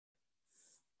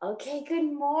Okay, good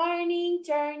morning,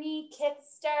 Journey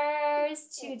Kipsters.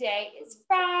 Today is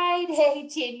Friday,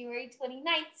 January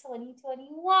 29th,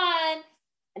 2021.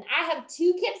 And I have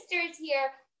two Kipsters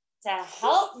here to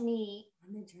help me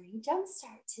on the Journey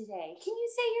Jumpstart today. Can you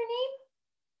say your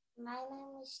name? My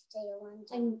name is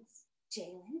JJ1. I'm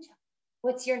JJ1 Jones.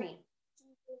 What's your name?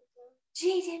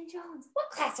 JJ Jones.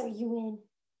 What class are you in?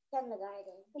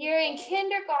 Kindergarten. You're in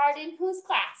kindergarten. Whose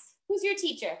class? Who's your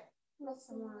teacher? Miss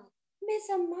Amon. Miss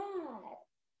Ahmad.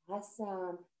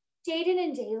 Awesome. Jaden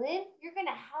and Jalen, you're going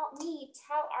to help me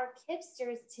tell our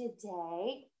Kipsters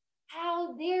today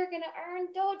how they're going to earn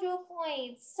dojo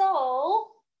points. So,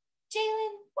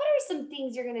 Jalen, what are some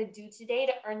things you're going to do today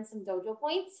to earn some dojo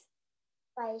points?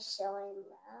 By showing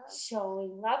love.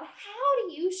 Showing love. How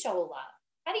do you show love?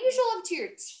 How do you show love to your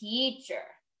teacher?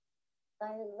 By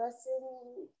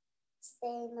listening,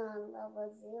 staying on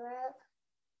level 0,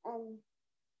 and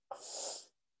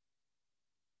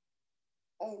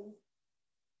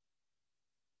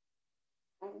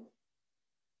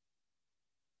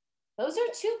those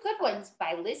are two good ones,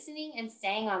 by listening and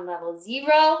staying on level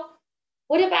 0.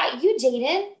 What about you,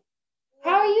 Jaden?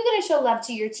 How are you going to show love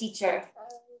to your teacher?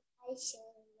 I show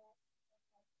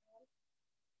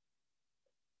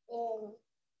love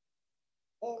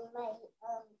in my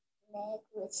leg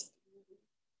with.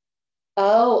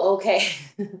 Oh, okay.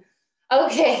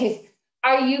 Okay.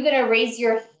 Are you going to raise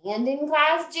your hand in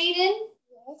class, Jaden?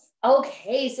 Yes.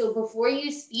 Okay, so before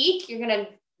you speak, you're going to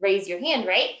raise your hand,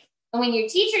 right? And when your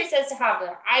teacher says to have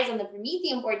their eyes on the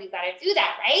Promethean board, you got to do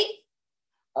that, right?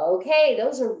 Okay,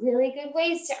 those are really good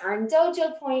ways to earn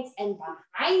dojo points. And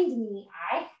behind me,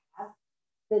 I have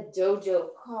the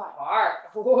dojo cart.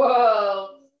 Whoa.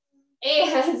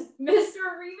 And Mr.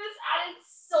 Rivas added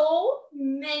so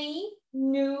many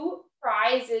new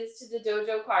prizes to the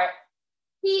dojo cart.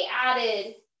 He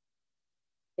added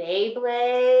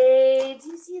Beyblades.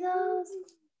 You see those?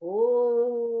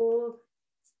 Oh.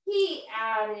 He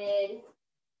added,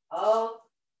 oh,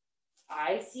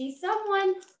 I see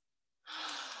someone.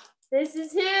 This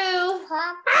is who?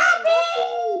 Poppy.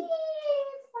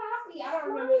 Poppy. I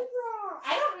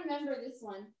don't remember this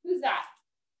one. Who's that?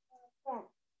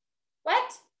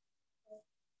 What?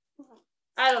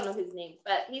 I don't know his name,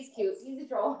 but he's cute. He's a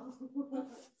troll.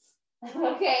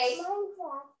 Okay.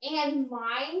 And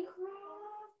Minecraft?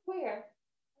 Where?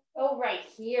 Oh, right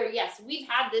here. Yes, we've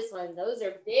had this one. Those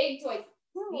are big toys.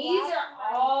 These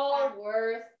are all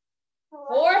worth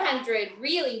 $400,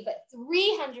 really, but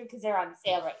 $300 because they're on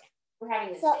sale right now. We're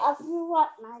having this So sale. if you want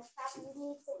Minecraft, you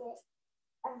need to get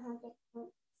 100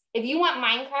 points. If you want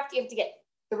Minecraft, you have to get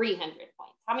 300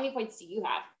 points. How many points do you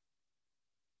have?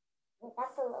 I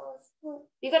got the lowest point.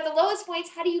 You got the lowest points.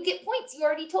 How do you get points? You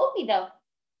already told me, though.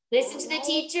 Listen to the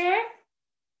teacher.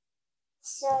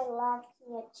 Show love to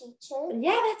your teacher.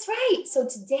 Yeah, that's right. So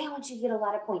today I want you to get a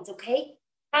lot of points, okay?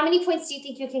 How many points do you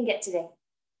think you can get today?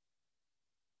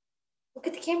 Look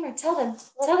at the camera. Tell them.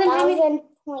 Tell them how many. 1,000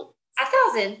 points.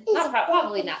 1,000? Not,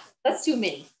 probably not. That's too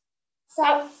many. So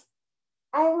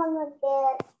I want to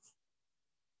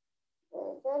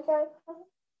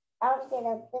get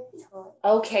a big toy.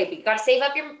 Okay, but you got to save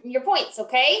up your points,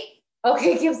 okay?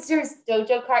 Okay, Kipsters,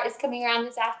 dojo cart is coming around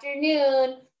this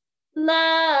afternoon.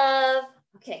 Love.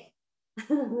 Okay.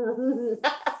 Gotta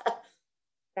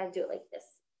do it like this.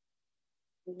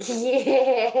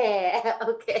 Yeah.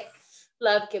 Okay.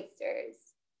 Love, Kipsters.